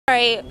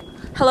Alright,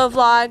 hello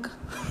vlog.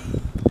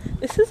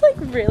 This is like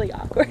really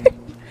awkward.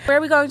 Where are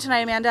we going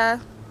tonight,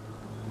 Amanda?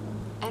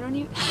 I don't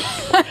even...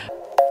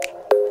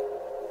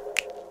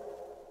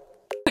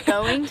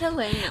 Going to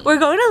LANY. We're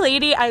going to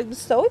LANY. I'm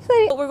so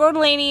excited. We're going to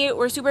LANY.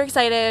 We're super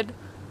excited.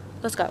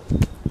 Let's go.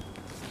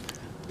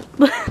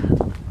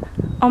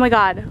 Oh my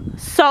god.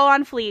 So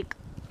on fleek.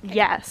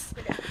 Yes.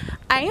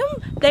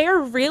 They are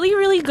really,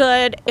 really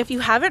good. If you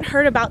haven't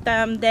heard about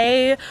them,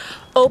 they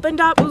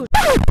opened up. Ooh,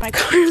 my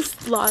car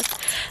is lost.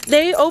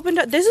 They opened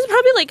up. This is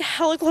probably like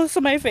hella close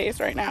to my face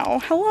right now.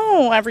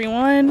 Hello,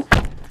 everyone.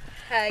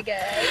 Hi,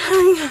 guys.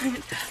 Hi,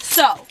 guys.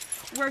 So,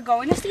 we're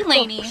going to see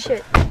LANY. Oh,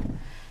 shit.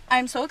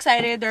 I'm so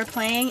excited. They're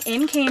playing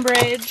in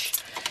Cambridge.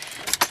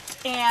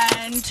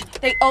 And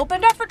they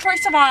opened up for Troye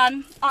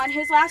Sivan on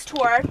his last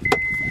tour.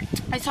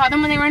 I saw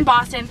them when they were in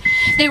Boston.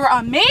 They were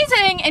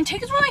amazing, and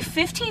tickets were like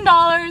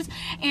 $15,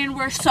 and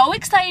we're so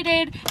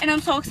excited, and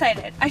I'm so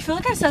excited. I feel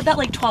like I said that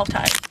like 12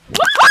 times.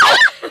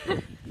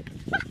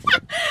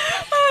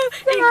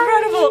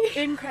 Incredible,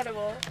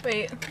 incredible.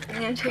 Wait,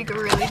 I'm gonna take a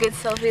really good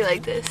selfie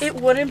like this. It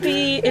wouldn't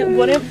be a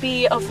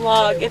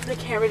vlog if the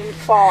camera didn't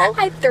fall.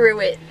 I threw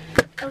it.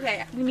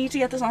 Okay, we need to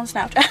get this on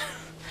Snapchat.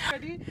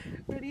 Ready?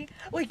 Ready?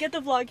 Wait, get the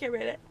vlog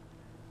camera in it.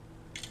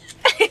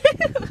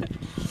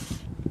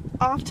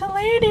 Off to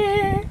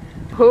LANY.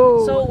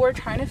 Ooh. So we're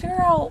trying to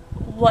figure out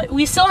what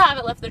we still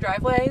haven't left the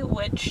driveway,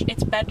 which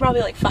it's been probably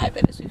like 5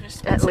 minutes. We've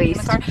just been sitting in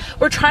the car.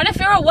 We're trying to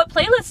figure out what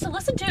playlist to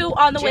listen to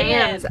on the way in.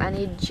 Jams. I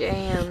need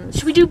jams.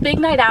 Should we do Big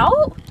Night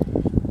Out?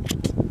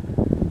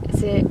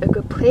 Is it a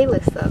good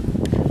playlist though?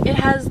 It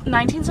has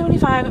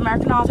 1975,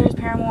 American Authors,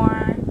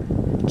 Paramore,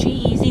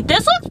 G-Eazy.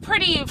 This looks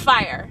pretty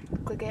fire.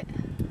 Click it.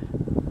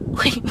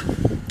 Wait,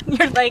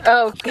 you're like,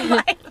 oh,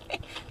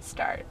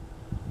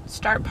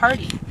 start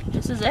party.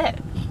 This is it.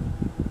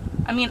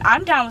 I mean,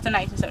 I'm down with the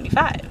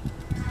 1975.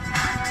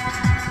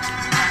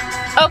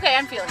 Okay,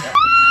 I'm feeling it.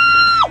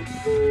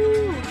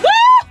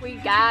 We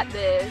got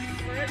this.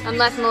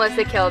 Unless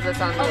Melissa kills us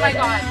on the way. Oh my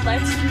god,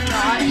 let's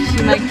not.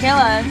 She might kill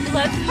us.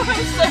 Let's not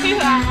say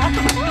that.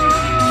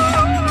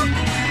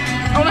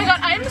 Oh my god,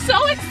 I'm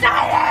so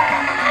excited!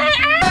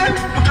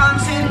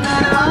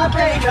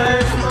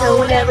 No,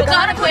 we're never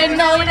gonna quit,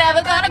 no, we're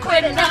never gonna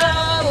quit, no.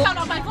 Out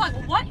on my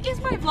vlog. What is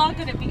my vlog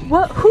gonna be?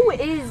 What? Who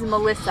is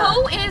Melissa?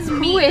 Who is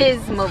me? Who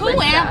is Melissa?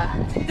 Who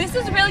am? This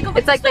is really good.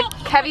 It's like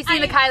have you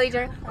seen the Kylie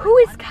Jenner? Who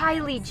is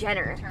Kylie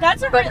Jenner?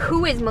 That's but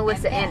who is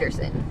Melissa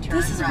Anderson?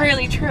 This is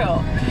really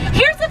true.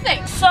 Here's the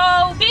thing.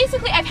 So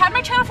basically, I've had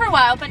my channel for a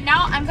while, but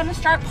now I'm gonna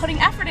start putting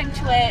effort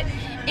into it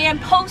and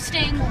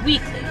posting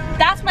weekly.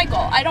 That's my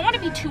goal. I don't want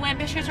to be too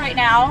ambitious right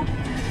now,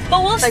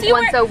 but we'll see.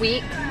 Like once a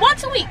week?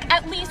 Once a week,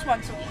 at least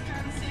once a week.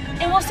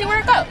 And we'll see where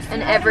it goes.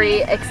 And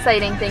every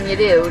exciting thing you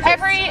do.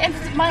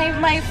 It's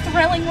my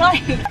thrilling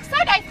life.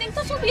 I think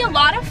this will be a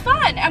lot of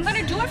fun. I'm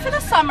gonna do it for the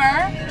summer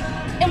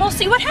and we'll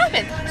see what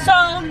happens.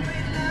 So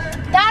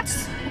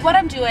that's what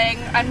I'm doing.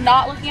 I'm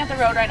not looking at the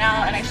road right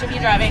now and I should be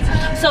driving.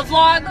 So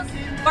vlog,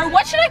 or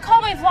what should I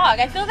call my vlog?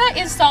 I feel that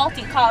is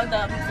salty calling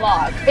them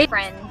vlog. Hey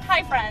friends.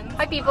 Hi friends.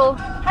 Hi people.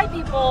 Hi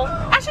people.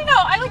 Actually no,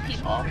 I like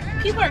people.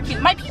 People are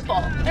cute. My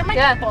people. They're my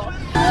people.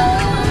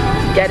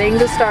 Getting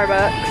to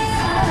Starbucks.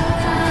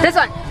 This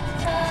one.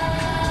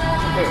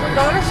 We're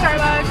going to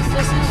Starbucks.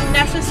 This is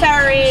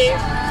necessary.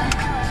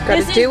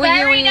 Gotta this do is what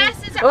very you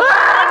necessary.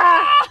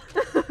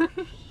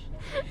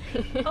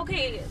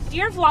 Okay,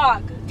 dear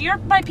vlog, dear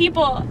my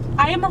people,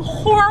 I am a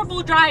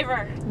horrible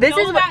driver. This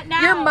know is that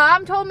now. Your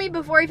mom told me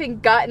before I even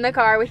got in the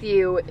car with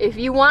you, if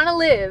you want to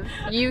live,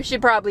 you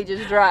should probably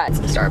just drive.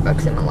 Some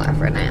Starbucks in my life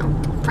right now.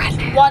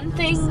 One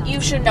thing you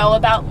should know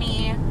about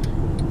me,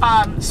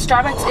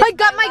 Starbucks is I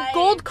got my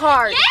gold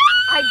card. Yeah!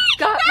 I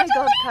got my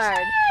gold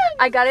card.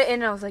 I got it in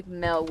and I was like,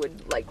 Mel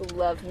would like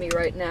love me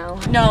right now.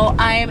 No,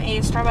 I am a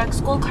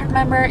Starbucks gold card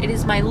member. It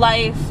is my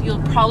life.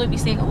 You'll probably be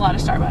seeing a lot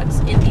of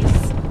Starbucks in these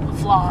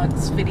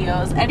vlogs,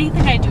 videos.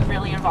 Anything I do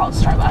really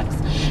involves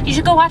Starbucks. You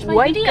should go watch my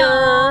video.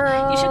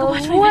 Girl. You should go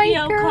watch my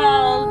video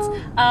called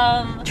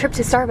Trip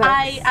to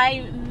Starbucks.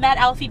 I met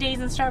Alfie Days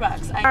in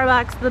Starbucks.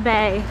 Starbucks, the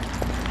Bay.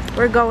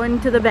 We're going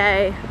to the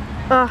Bay.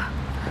 Ugh,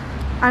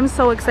 I'm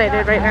so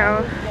excited right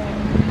now.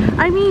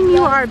 I mean,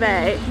 you are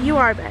Bay,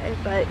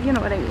 but you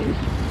know what I mean.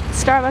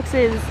 Starbucks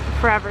is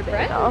forever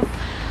Bay though.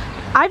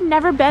 I've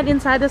never been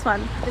inside this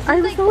one.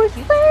 I'm so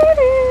excited.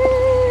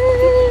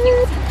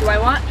 Do I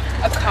want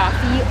a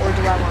coffee or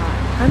do I want?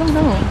 I don't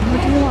know.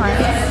 What do you want?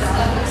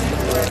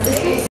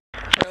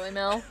 Really,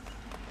 Mel?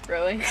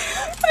 Really?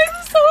 I'm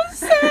so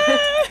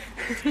sad.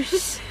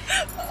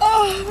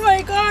 Oh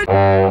my god.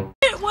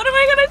 What am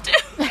I gonna do?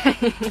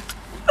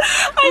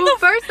 Well,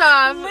 first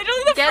off,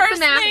 literally the get first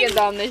the napkins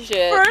on this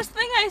shit. First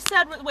thing I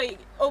said was, wait,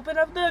 open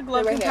up the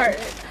glove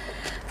compartment.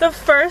 The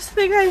first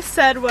thing I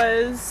said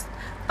was,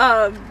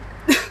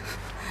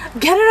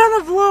 get it on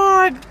the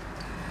vlog.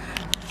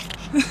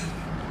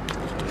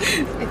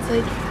 It's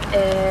like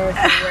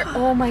everywhere.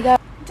 Oh my god.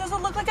 Does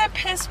it look like I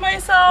pissed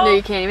myself? No,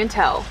 you can't even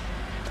tell.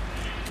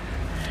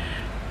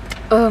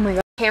 Oh my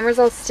god. Camera's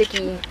all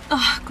sticky.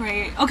 Oh,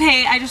 great.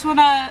 Okay, I just want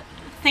to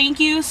Thank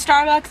you,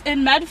 Starbucks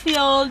in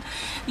Medfield.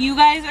 You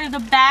guys are the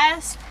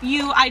best.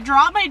 I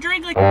dropped my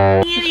drink like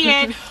an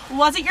idiot.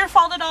 Wasn't your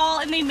fault at all.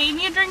 And they made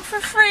me a drink for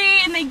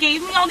free. And they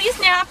gave me all these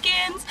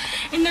napkins.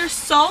 And they're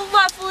so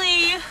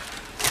lovely.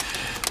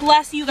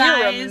 Bless you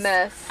guys. You're a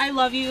mess. I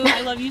love you.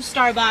 I love you,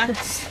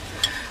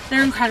 Starbucks.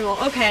 They're incredible.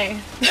 Okay.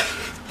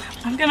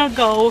 I'm gonna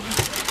go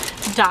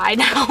die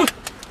now.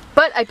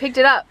 But I picked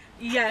it up.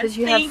 Yes. Because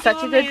you have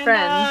such a good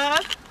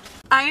friend.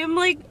 I am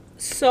like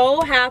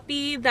so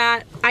happy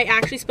that I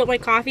actually spilled my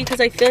coffee because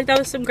I feel like that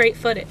was some great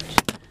footage.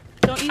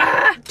 Don't you?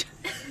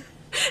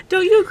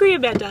 Don't you agree,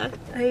 Amanda?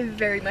 I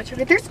very much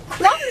agree. There's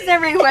crumbs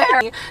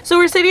everywhere. So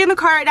we're sitting in the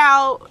car right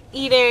now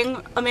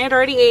eating. Amanda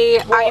already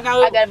ate. Well,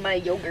 I got my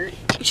yogurt.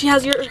 She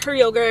has her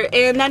yogurt,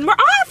 and then we're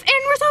off,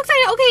 and we're so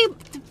excited. Okay,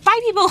 bye,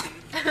 people.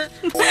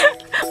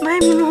 Bye,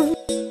 people.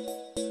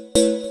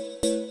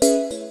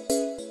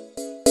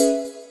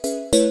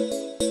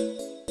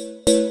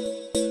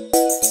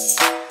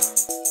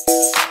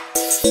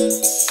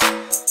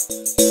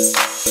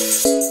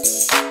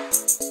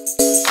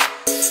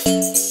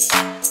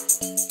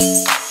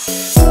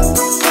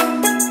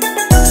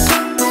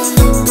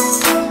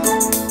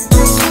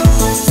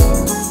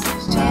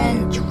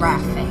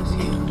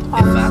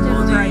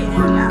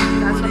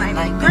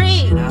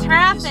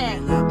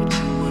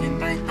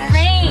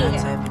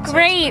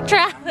 Great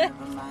traffic.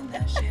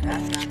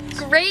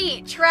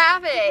 Great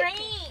traffic.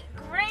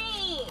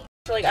 Great.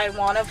 Like I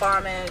want to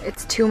vomit.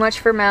 It's too much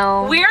for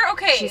Mel. We're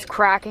okay. She's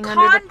cracking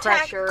under the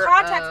pressure.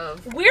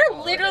 We're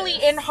literally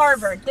in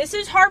Harvard. This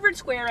is Harvard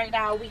Square right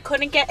now. We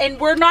couldn't get, and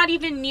we're not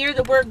even near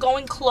the. We're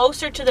going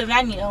closer to the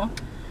venue.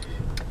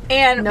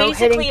 And no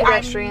basically,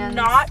 I'm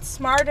not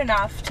smart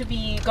enough to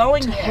be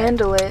going to here.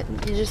 Handle it.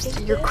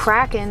 You're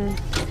cracking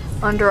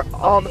under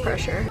all the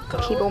pressure.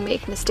 People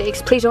make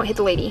mistakes. Please don't hit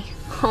the lady.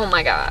 Oh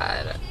my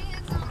god.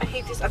 I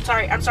hate this. I'm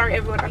sorry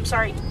everyone. I'm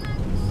sorry.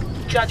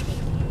 Judge me.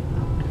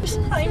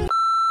 I'm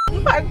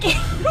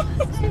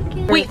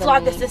fucking. Wait,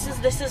 vlog this.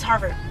 This is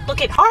Harvard.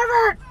 Look at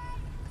Harvard.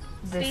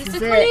 This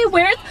basically, is it.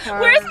 where's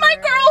my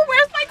girl?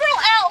 Where's my girl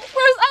Elle?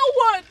 Where's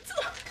Elle1?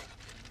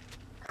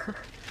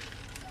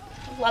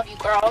 Love you,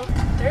 girl.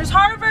 There's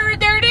Harvard.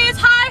 There it is.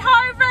 Hi,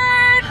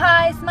 Harvard.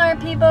 Hi, smart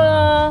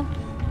people.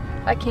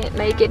 I can't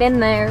make it in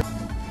there.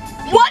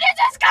 What is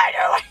this guy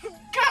doing?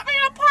 Get me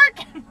to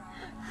parking.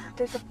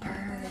 There's a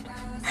bird.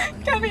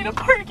 Get me to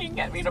parking.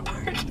 Get me to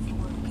parking.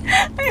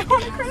 I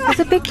want to cry. There's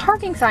a big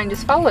parking sign.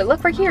 Just follow it.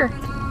 Look right here.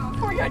 Oh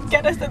my god,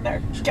 get us in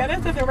there. Get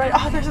us in there right.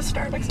 Oh, there's a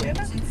Starbucks,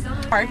 Amanda.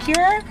 Park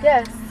here?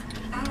 Yes.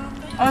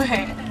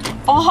 Okay.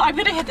 Oh, I'm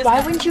gonna hit this.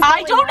 Why wouldn't you?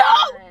 I don't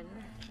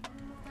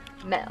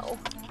know. Mel.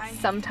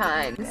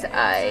 Sometimes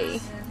I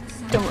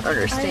don't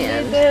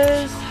understand.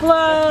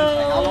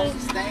 Hello.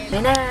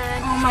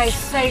 Oh my,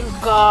 thank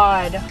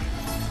God.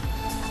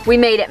 We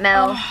made it,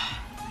 Mel.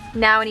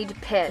 Now I need to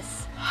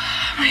piss.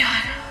 Oh my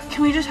god.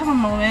 Can we just have a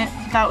moment?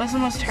 That was the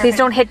most terrible. Please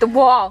don't hit the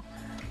wall.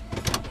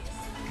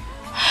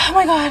 Oh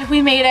my god,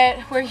 we made it.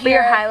 We're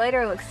here. Your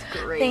highlighter looks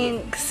great.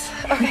 Thanks.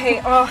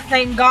 Okay, oh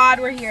thank God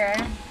we're here.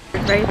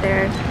 Right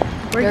there.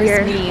 We're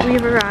here.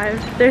 We've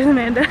arrived. There's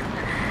Amanda.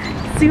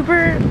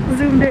 Super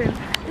zoomed in.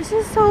 This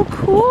is so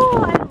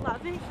cool. I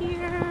love it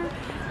here.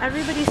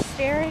 Everybody's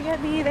staring at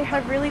me. They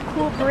have really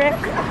cool brick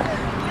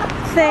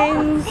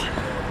things.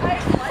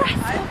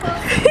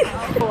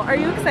 Are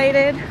you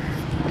excited?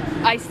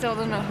 I still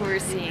don't know who we're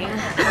seeing.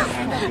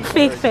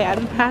 Fake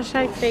fan.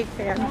 Hashtag fake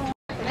fan.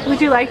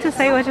 Would you like to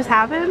say what just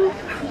happened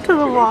to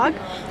the vlog?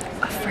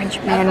 A French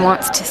man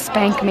wants to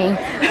spank me.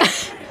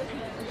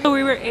 So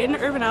we were in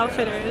Urban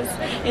Outfitters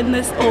and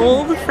this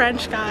old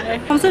French guy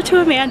comes up to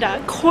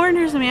Amanda,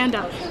 corners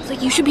Amanda. He's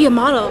like, you should be a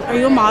model. Are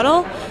you a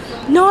model?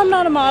 No, I'm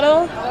not a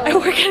model. I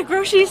work at a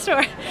grocery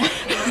store.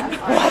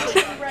 What?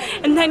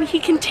 And then he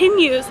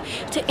continues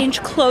to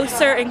inch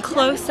closer and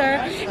closer.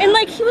 And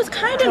like, he was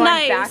kind of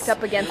nice. Backed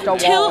up against a wall.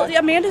 Till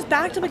Amanda's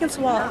backed up against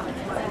the wall.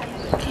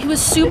 He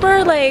was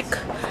super like,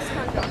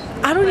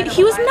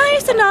 he was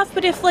nice enough,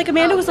 but if like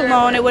Amanda was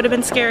alone, it would have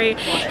been scary.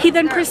 He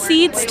then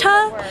proceeds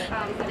to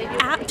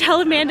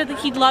tell Amanda that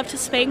he'd love to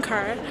spank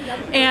her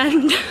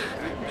and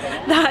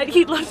that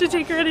he'd love to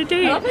take her on a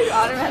date.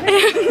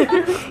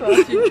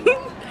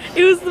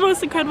 It was the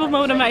most incredible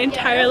moment of my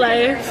entire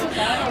life.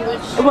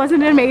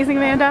 Wasn't it amazing,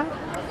 Amanda?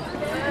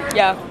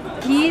 Yeah.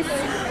 He's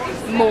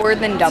more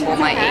than double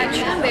my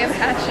age.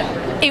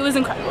 It was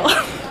incredible.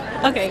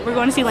 Okay, we're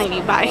going to see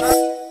LANY.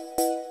 Bye.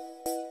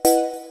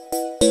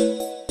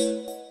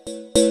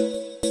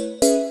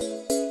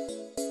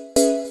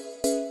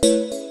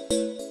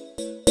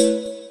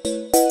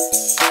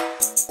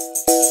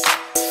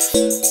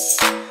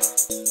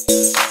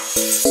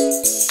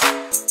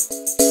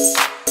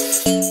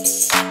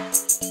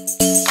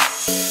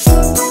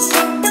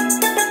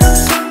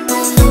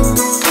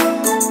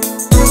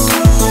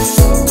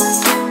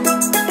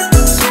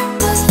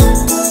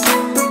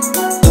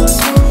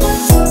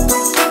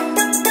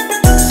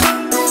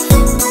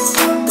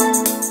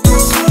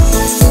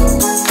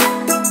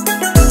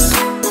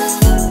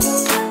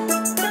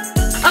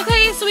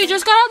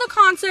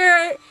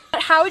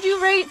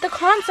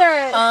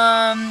 concert?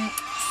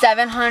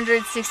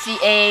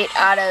 768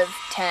 out of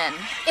 10.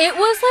 It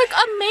was like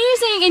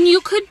amazing, and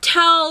you could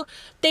tell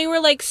they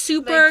were like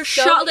super Like,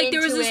 so shocked. Like there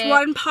was into this it,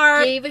 one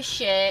part. Gave a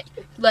shit.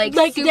 Like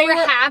Like super they were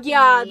happy.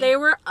 Yeah, they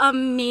were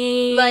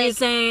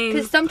amazing.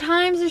 Because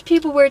sometimes there's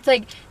people where it's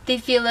like they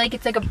feel like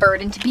it's like a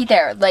burden to be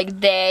there.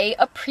 Like they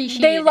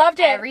appreciate. They loved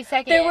it every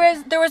second.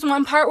 There was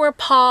one part where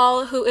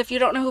Paul, who, if you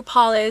don't know who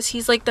Paul is,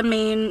 he's like the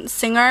main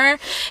singer.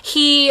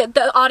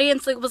 The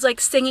audience like was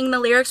like singing the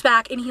lyrics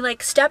back, and he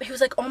like stepped. He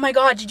was like, "Oh my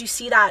God, did you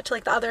see that?" To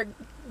like the other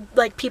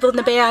like people in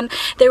the band.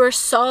 They were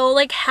so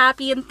like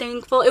happy and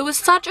thankful. It was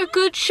such a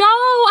good show.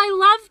 I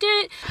loved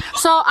it.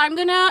 So I'm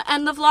gonna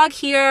end the vlog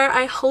here.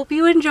 I hope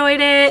you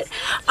enjoyed it.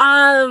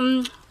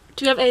 Do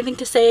you have anything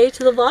to say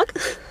to the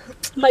vlog?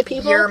 My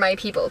people? You're my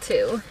people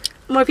too.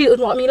 More people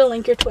want me to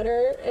link your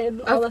Twitter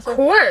and all that stuff. Of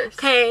course.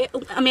 Okay,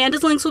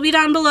 Amanda's links will be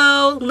down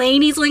below.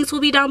 LANY's links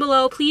will be down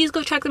below. Please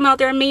go check them out.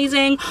 They're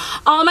amazing.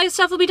 All my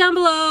stuff will be down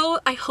below.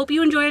 I hope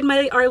you enjoyed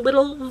our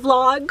little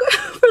vlog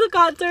for the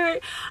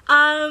concert.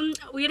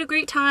 We had a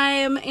great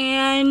time,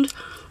 and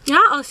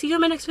yeah, I'll see you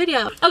in my next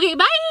video. Okay,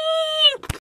 bye!